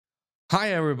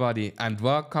Hi everybody and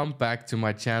welcome back to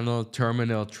my channel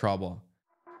Terminal Trouble.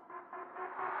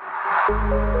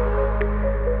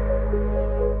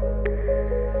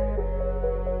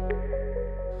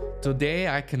 Today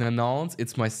I can announce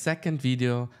it's my second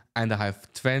video and I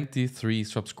have 23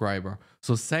 subscribers.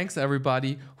 So thanks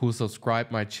everybody who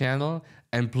subscribed my channel,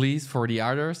 and please, for the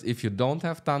others, if you don't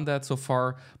have done that so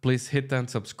far, please hit that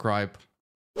subscribe.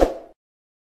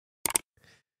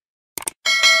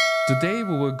 Today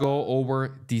we will go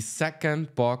over the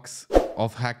second box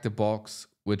of Hack the Box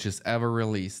which is ever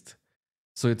released.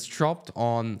 So it's dropped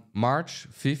on March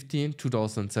 15,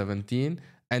 2017,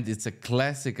 and it's a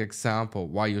classic example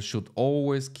why you should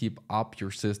always keep up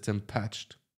your system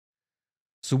patched.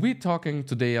 So we're talking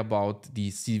today about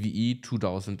the CVE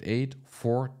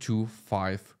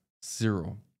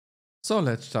 2008-4250. So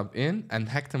let's jump in and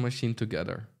hack the machine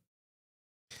together.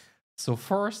 So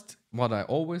first, what I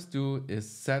always do is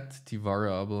set the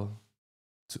variable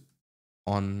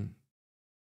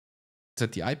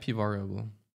set the IP variable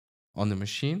on the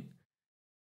machine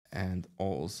and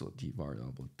also the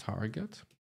variable target.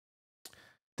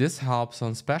 This helps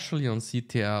on, especially on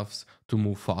CTFs, to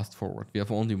move fast forward. We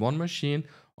have only one machine.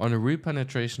 On a real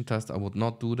penetration test, I would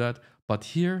not do that. But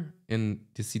here in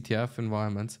the CTF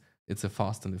environments, it's a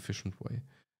fast and efficient way.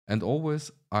 And always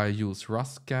I use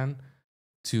Rust scan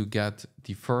to get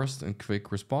the first and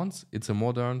quick response. It's a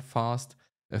modern, fast,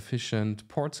 efficient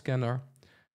port scanner.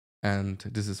 And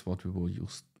this is what we will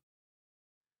use.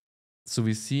 So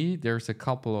we see there's a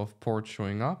couple of ports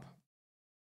showing up.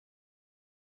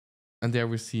 And there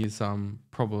we see some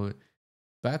probably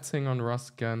bad thing on Rust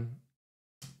scan.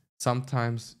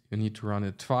 Sometimes you need to run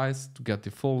it twice to get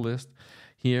the full list.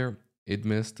 Here it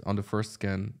missed on the first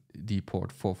scan the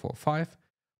port 445,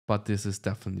 but this is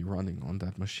definitely running on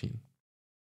that machine.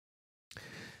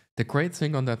 The great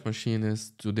thing on that machine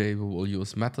is today we will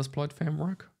use Metasploit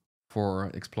framework for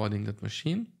exploiting that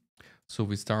machine. So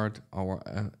we start our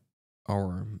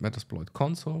Metasploit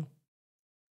console.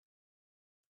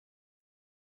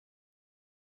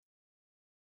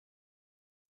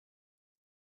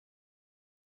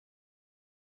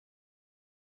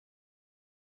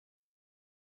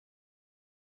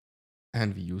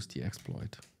 And we use the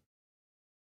exploit.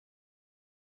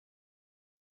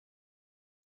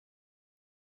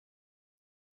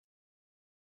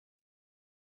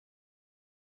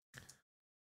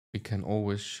 We can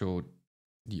always show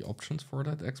the options for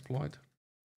that exploit.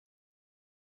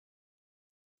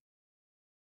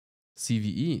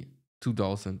 CVE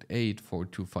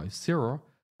 2008-4250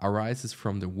 arises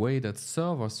from the way that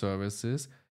server services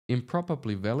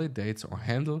improperly validates or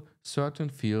handle certain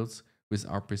fields with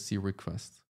RPC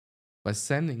requests. By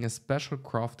sending a special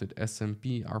crafted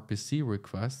SMB RPC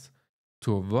request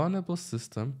to a vulnerable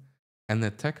system, an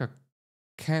attacker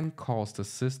can cause the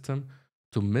system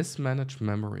to mismanage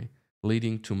memory,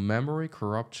 leading to memory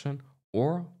corruption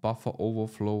or buffer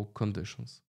overflow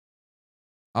conditions.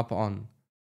 Upon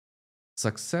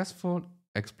successful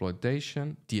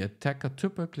exploitation, the attacker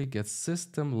typically gets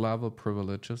system-level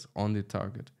privileges on the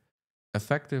target,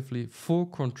 effectively full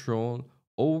control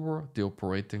over the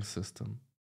operating system.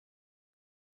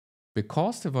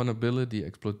 Because the vulnerability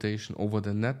exploitation over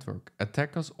the network,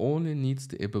 attackers only needs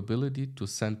the ability to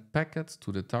send packets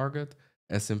to the target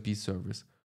SMB service.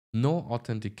 No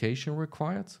authentication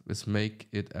required, which make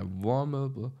it a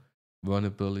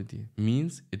vulnerability,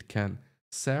 means it can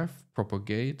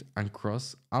self-propagate and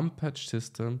cross unpatched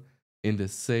system in the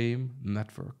same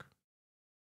network.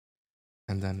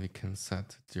 And then we can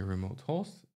set the remote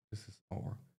host. This is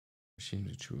our machine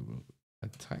which we will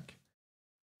attack.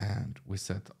 And we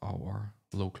set our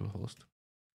local host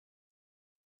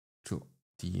to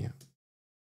the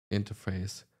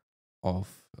interface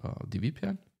of the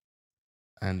VPN.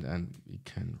 And then we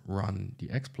can run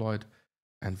the exploit,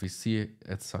 and we see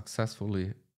it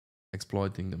successfully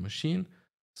exploiting the machine.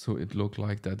 So it looked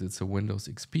like that it's a Windows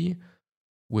XP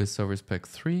with Service Pack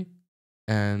 3,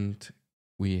 and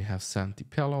we have sent the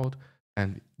payload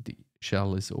and the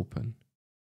shell is open,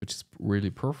 which is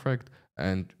really perfect.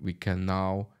 And we can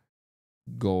now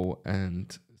go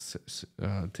and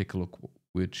take a look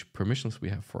which permissions we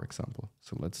have, for example.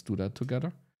 So let's do that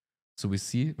together. So we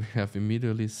see we have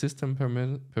immediately system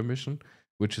permission,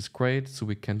 which is great. So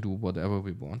we can do whatever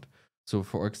we want. So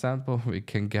for example, we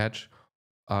can get,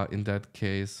 in that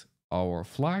case, our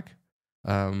flag,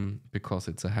 because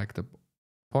it's a hack the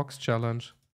box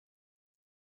challenge.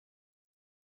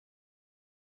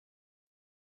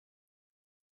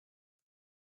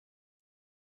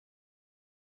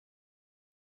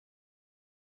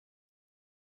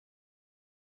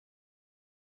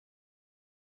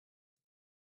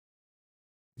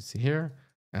 You see here,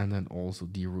 and then also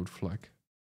the root flag.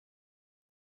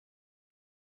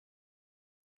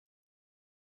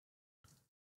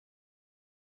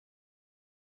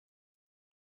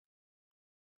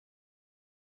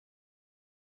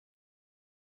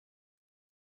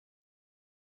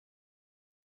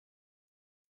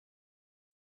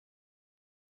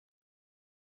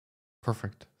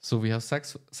 Perfect. So we have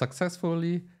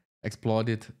successfully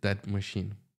exploited that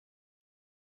machine.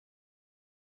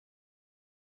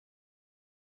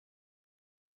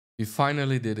 We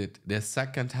finally did it. The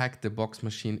second hack the box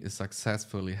machine is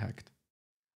successfully hacked.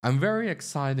 I'm very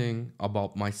excited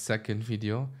about my second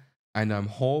video, and I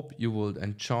hope you will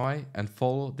enjoy and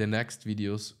follow the next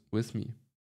videos with me.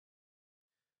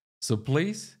 So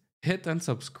please hit and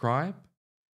subscribe,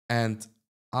 and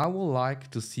I would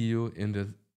like to see you in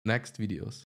the next videos.